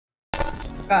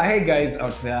Hey guys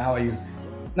out there, how are you?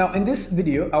 Now in this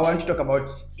video, I want to talk about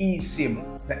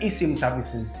eSIM, the eSIM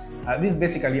services. These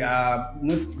basically are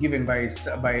not given by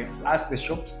us, the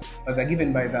shops, but they're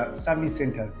given by the service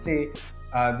centers, say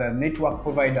the network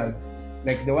providers,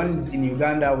 like the ones in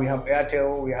Uganda. We have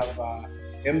Airtel, we have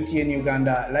MTN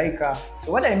Uganda, Laika.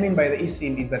 So what I mean by the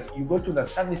eSIM is that you go to the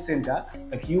service center,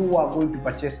 like you are going to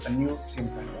purchase a new SIM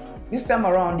card. This time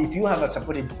around, if you have a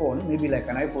supported phone, maybe like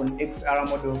an iPhone XR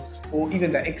model or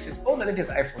even the XS or the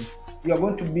latest iPhone, you are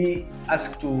going to be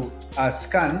asked to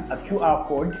scan a QR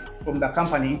code from the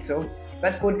company itself.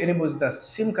 That code enables the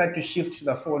SIM card to shift to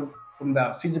the phone from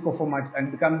the physical format and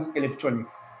becomes electronic.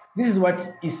 This is what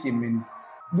eSIM means.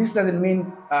 This doesn't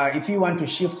mean if you want to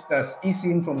shift the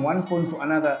eSIM from one phone to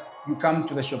another, you come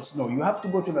to the shops. No, you have to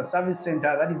go to the service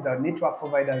center, that is the network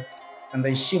providers, and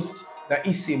they shift the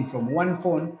eSIM from one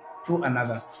phone to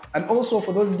another. And also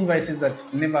for those devices that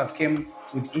never came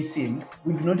with eSIM,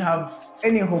 we do not have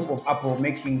any hope of Apple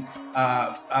making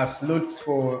slots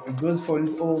for those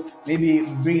phones, or maybe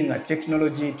bringing a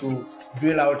technology to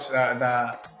drill out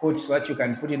the code so that you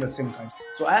can put in the SIM card.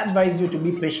 So I advise you to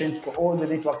be patient for all the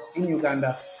networks in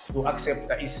Uganda to accept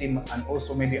the eSIM and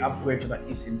also maybe upgrade to the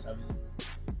eSIM services.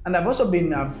 And I've also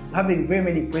been having very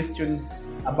many questions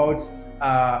about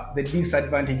the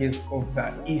disadvantages of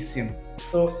the eSIM.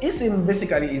 So eSIM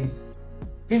basically is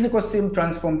physical SIM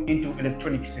transformed into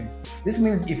electronic SIM. This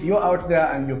means if you're out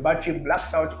there and your battery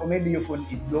blacks out, or maybe your phone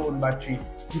is low on battery,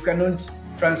 you cannot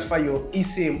transfer your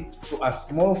eSIM to a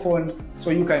small phone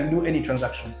so you can do any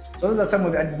transaction. So those are some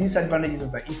of the disadvantages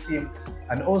of the eSIM.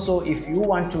 And also if you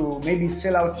want to maybe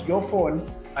sell out your phone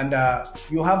and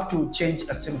you have to change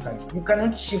a SIM card, you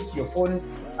cannot shift your phone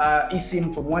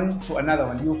eSIM from one to another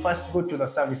one. You first go to the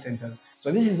service centers.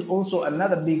 So this is also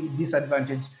another big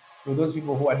disadvantage to those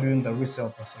people who are doing the resale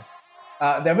process.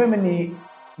 There are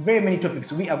very many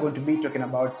topics we are going to be talking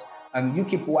about, and you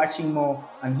keep watching more,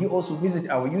 and you also visit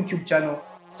our YouTube channel,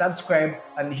 subscribe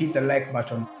and hit the like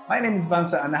button. My name is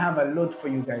Vansa and I have a lot for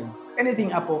you guys.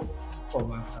 Anything Apple for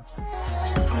Vansa.